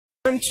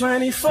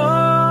24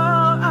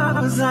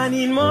 hours, I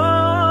need more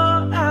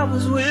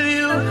hours with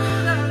you.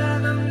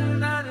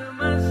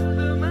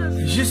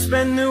 You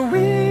spend the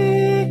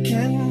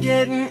weekend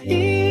getting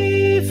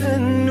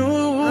even.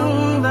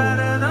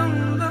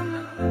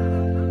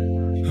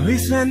 We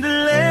spend the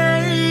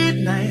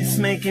late nights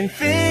making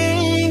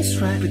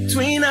things right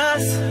between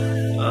us.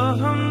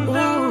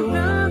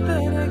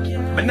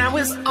 But now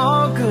it's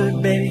all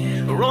good,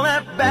 baby. Roll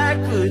that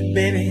backwood,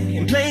 baby,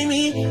 and play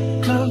me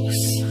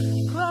close.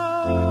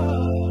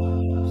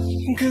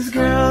 Cause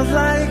girls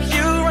like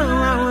you run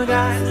around with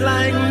guys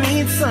like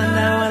me.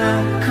 Sundown when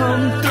I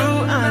come through,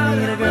 I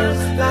need a girl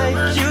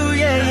like you,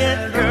 yeah,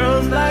 yeah.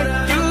 Girls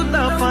like you,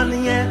 the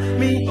fun, yeah,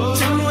 me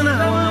too.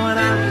 Now when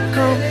I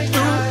come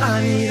through,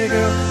 I need a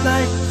girl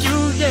like you,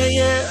 yeah,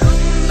 yeah.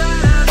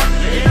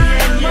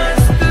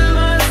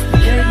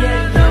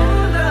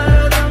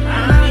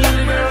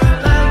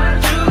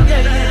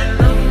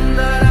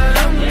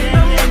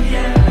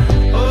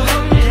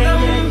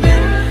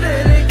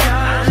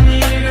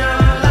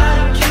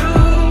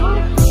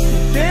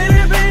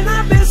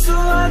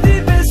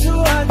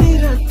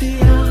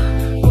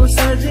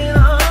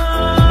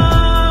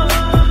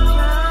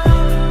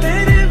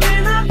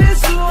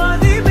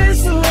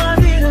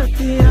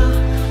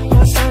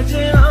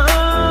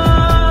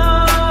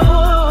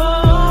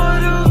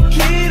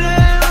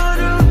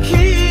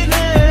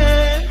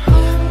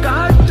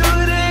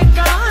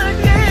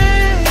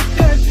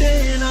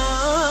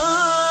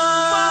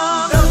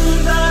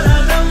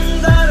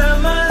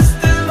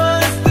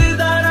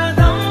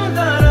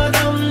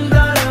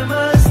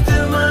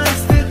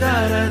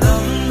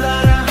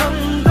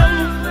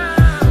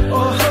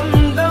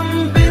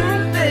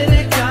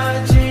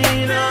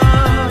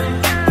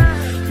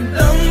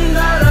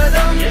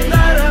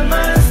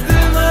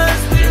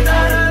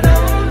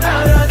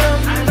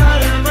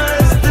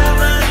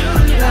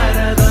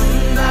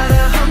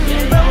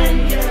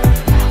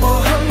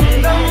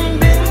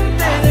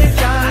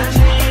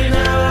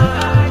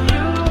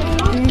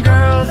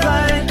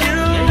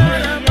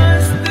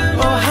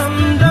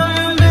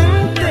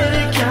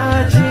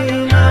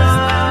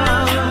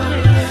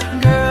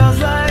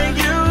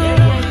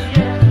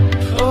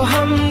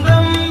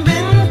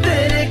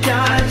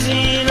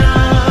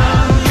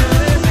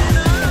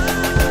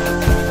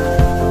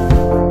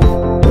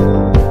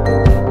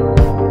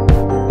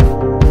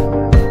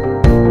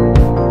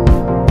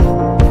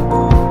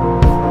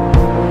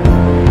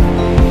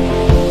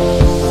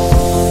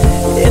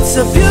 It's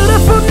a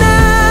beautiful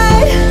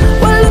night,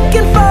 we're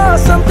looking for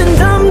something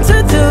dumb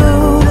to do.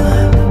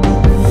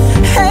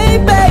 Hey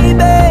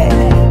baby,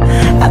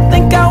 I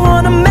think I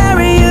wanna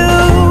marry you.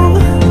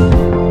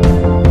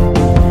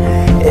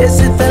 Is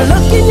it the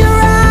look in your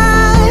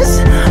eyes,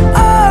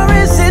 or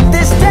is it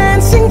this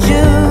dancing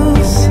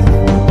juice?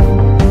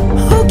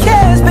 Who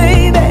cares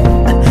baby,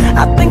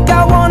 I think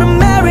I wanna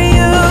marry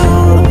you.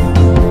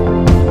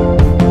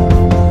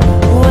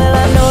 Well,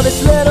 I know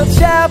this little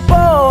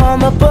chapel on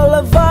the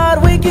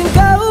boulevard we can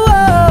go.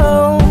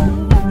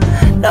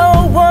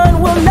 No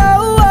one will know.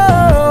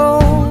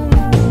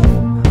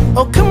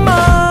 Oh come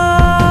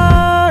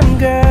on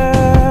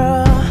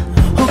girl,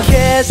 who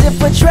cares if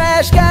we're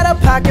trash? Got a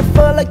pocket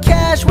full of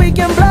cash we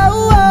can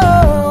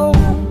blow.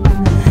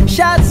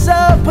 Shots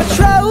of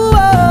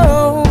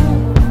Patrol,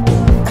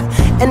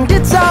 and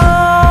it's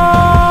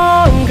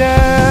on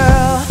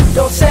girl.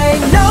 Don't say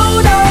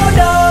no, no,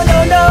 no, no,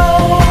 no.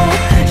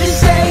 Just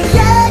say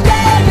yeah,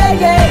 yeah, yeah,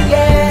 yeah,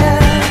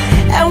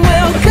 yeah. And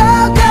we'll go,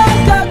 go,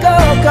 go, go,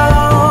 go.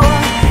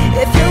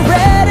 If you're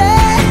ready,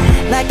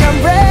 like I'm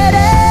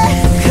ready.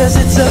 Cause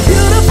it's a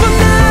beautiful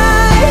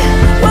night,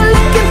 we're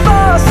looking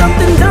for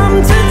something dumb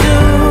to do.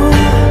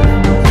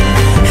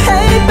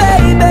 Hey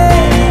baby,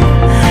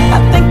 I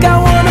think I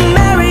wanna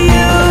marry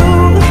you.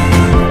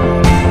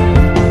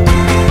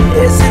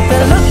 Is it the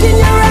look in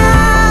your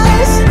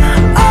eyes,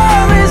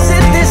 or is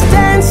it this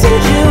dancing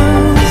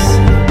juice?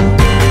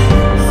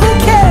 Who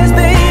cares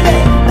baby,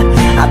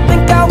 I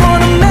think I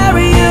wanna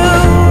marry you.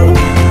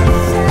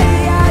 Say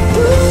I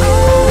do.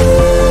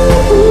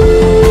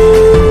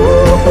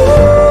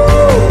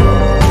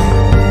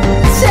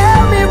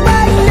 Tell me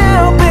right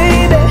now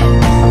baby,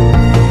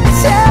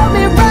 tell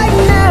me right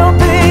now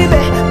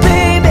baby,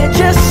 baby,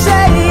 just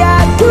say I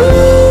do.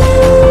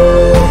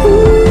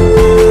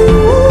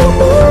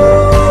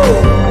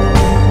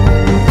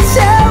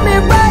 Tell me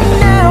right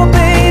now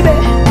baby,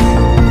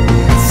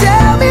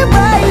 tell me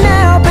right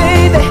now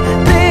baby,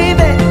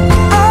 baby.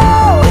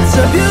 Oh, it's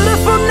a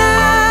beautiful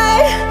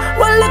night,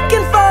 we're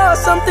looking for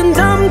something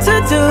dumb to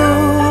do.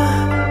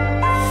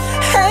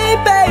 Hey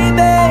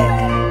baby,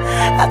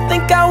 I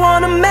think I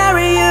wanna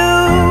marry you.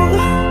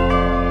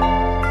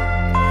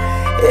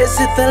 Is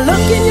it the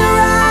look in your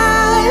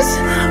eyes,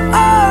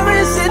 or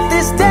is it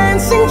this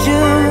dancing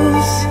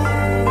juice?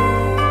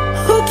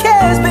 Who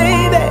cares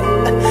baby,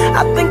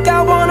 I think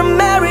I wanna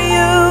marry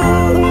you.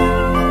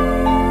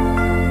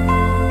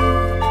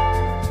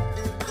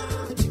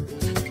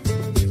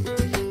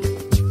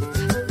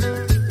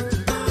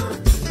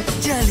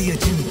 Jaliya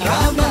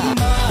Jumkana,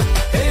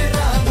 hey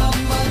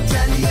Ramamma,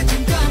 Jaliya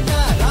Jumkana.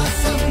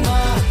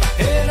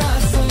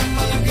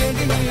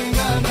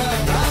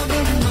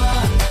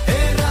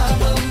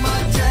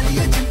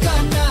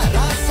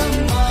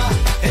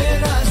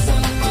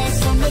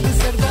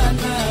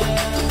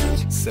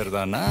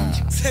 சரிதானா?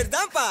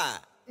 சரிதான்ப்பா.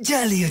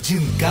 ஜாலியா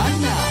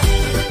ஜிம்கானா